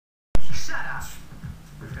Shut up.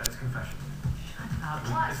 We've got his confession.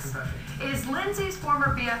 Plus, is Lindsay's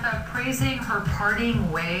former BFF praising her partying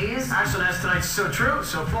ways? Patisson has tonight's so true,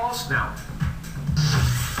 so false. Now.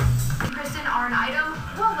 Kristen are an item.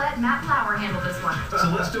 We'll let Matt Lauer handle this one.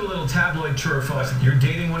 So let's do a little tabloid true or false. You're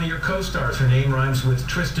dating one of your co-stars. Her name rhymes with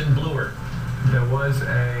Tristan Bluer. There was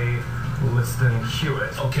a Liston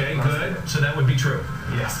Hewitt. Okay, good. So that would be true.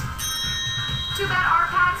 Yes. Too bad our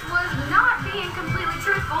Pats was not being completely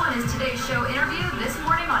truthful in his Today Show interview this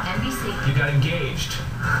morning on NBC. You got engaged.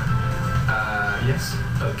 Yes.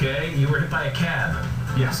 Okay. You were hit by a cab.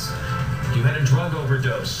 Yes. You had a drug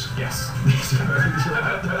overdose. Yes.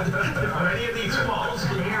 Are any of these false?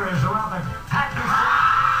 Here is Robert Patisson.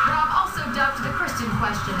 Rob also ducked the Kristen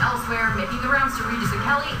question elsewhere, making the rounds to Regis and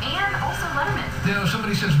Kelly and also Letterman. You know,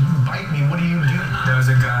 somebody says, bite me, what do you do? There was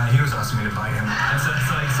a guy, he was asking me to bite him. And so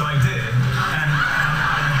I did. And